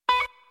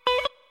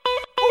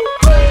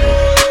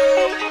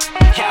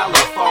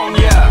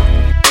California.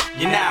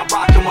 You're now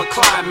rocking with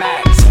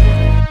Climax,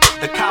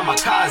 Tha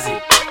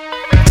Kamakaze.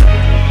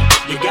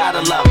 You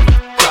gotta love me,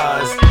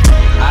 cause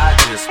I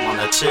just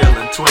wanna chill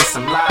and twist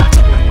some lie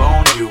and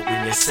bone you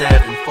in your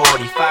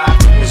 745.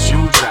 Cause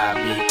you drive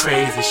me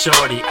crazy,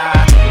 shorty.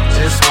 I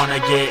just wanna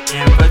get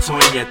in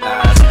between your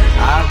thighs.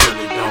 I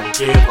really don't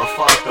give a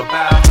fuck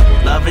about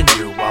loving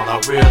you. All I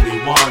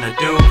really wanna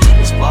do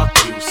is fuck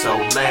you, so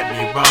let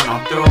me run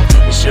on through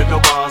the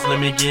sugar walls, let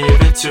me give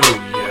it to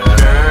you.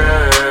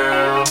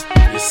 Girl,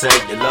 you say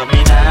you love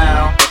me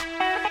now,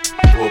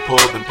 we'll pull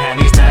them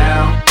panties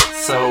down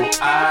so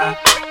I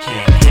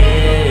can't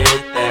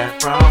hit that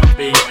from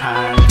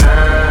behind.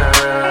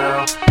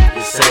 Girl,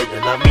 you say you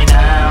love me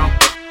now,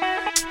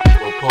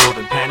 we'll pull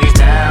them panties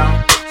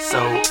down so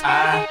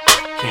I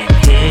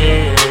can't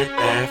hit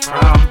that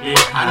from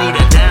behind. I need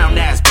a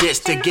down-ass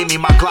bitch to give me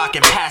my Glock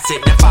and pass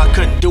it. And if I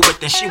couldn't do it,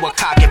 then she would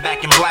cock it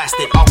back and blast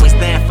it. Always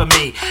there for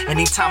me,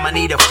 anytime I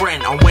need a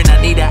friend, or when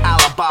I need an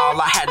alibi, all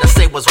I had to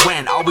say was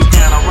when. Always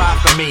down to ride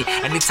for me,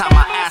 anytime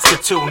I ask her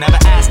to. Never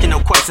asking no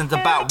questions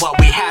about what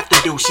we have to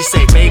do. She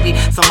say, baby,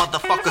 some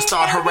motherfuckers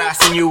start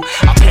harassing you.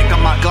 I pick up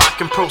my Glock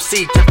and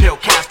proceed to peel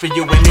cash for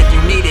you. And if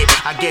you need it,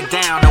 I get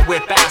down and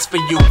whip ass for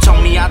you.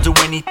 Told me I'll do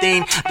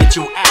anything that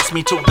you ask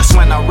me to. That's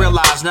when I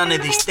realized none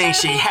of these things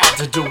she had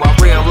to do. I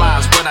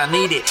realized what I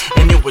needed,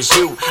 and it was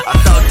you. A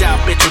thugged out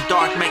bitch with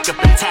dark makeup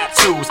and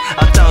tattoos.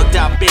 A thugged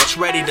out bitch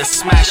ready to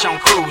smash on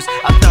cruise.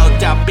 A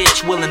thugged out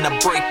bitch willing to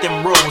break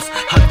them rules.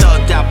 A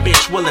thugged out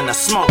bitch willing to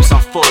smoke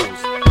some fools.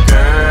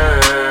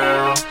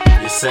 Girl,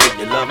 you say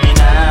you love me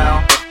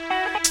now,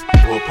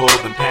 we'll pull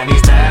them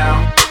panties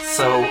down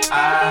so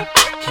I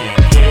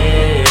can't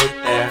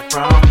hit that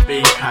from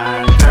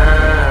behind.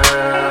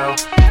 Girl,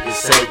 you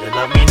say you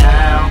love me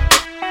now,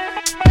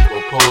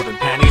 we'll pull them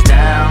panties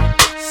down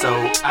so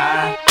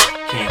I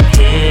can't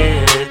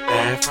hit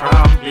that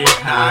from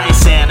behind. I ain't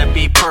saying to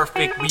be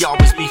perfect, we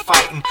always be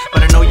fighting,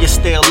 but I know you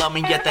still love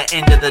me at the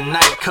end of the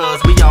night.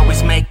 Cause we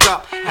always make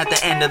up at the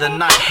end of the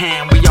night,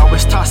 and we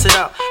always toss it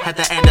up at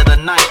the end of the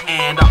night.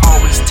 And I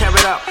always tear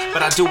it up,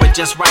 but I do it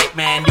just right,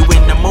 man. You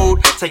in the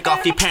mood? Take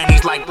off your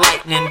panties like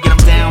lightning. Get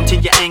them down to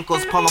your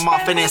ankles, pull them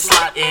off and then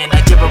slide in.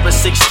 I give her a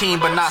 16,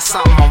 but not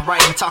something I'm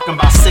writing. Talking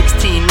about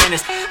 16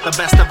 minutes, the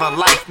best of her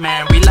life,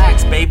 man.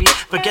 Relax, baby,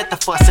 forget the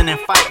fussing and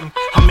fighting.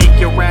 I'll make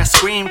your ass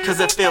scream, cause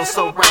it feels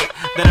so right.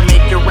 Then I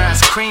make your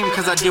ass cream,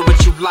 cause I did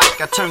what you like.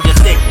 I turn your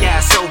thick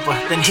ass over,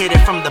 then hit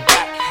it from the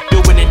back.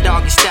 Doing it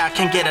doggy style,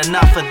 can't get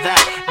enough of that.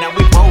 Now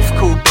we both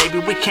cool, baby,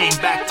 we came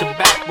back to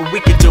back. But we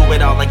could do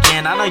it all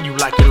again, I know you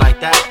like it like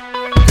that.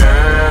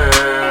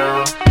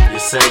 Girl, you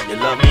say you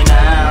love me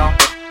now,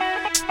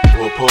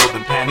 we'll pull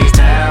them panties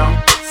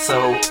down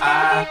so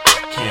I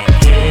can't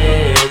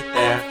hit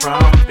that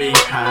from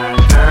behind.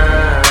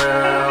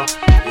 Girl,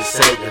 you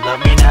say you love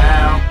me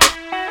now,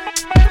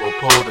 we'll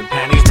pull them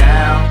panties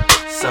down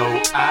so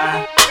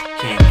I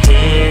can't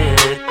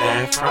hit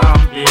that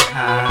from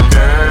behind.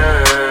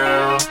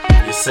 Girl,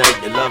 you say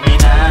you love me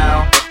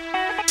now,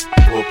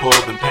 we'll pull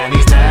them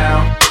panties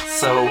down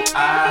so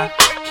I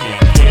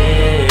can't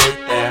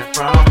hit that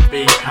from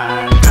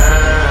behind.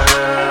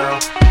 Girl,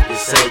 you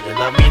say you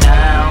love me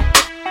now,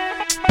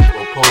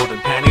 we'll pull them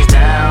panties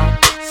down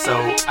so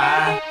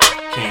I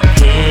can't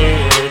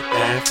hit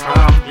that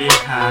from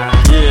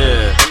behind.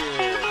 Yeah,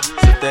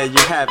 so there you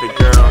have it,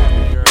 girl.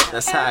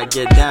 That's how I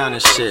get down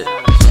and shit.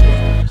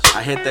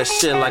 I hit that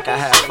shit like I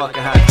had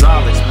fucking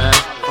hydraulics, man.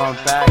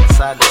 Front, back,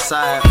 side to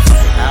side,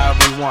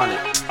 however you want it.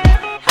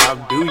 How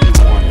do you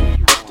want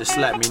it? Just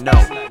let me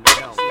know.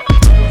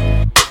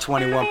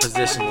 21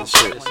 positions and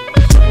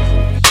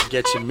shit.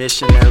 Get your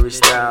missionary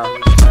style,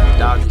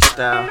 doggy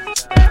style,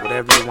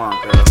 whatever you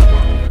want, girl.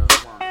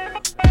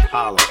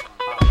 Holla.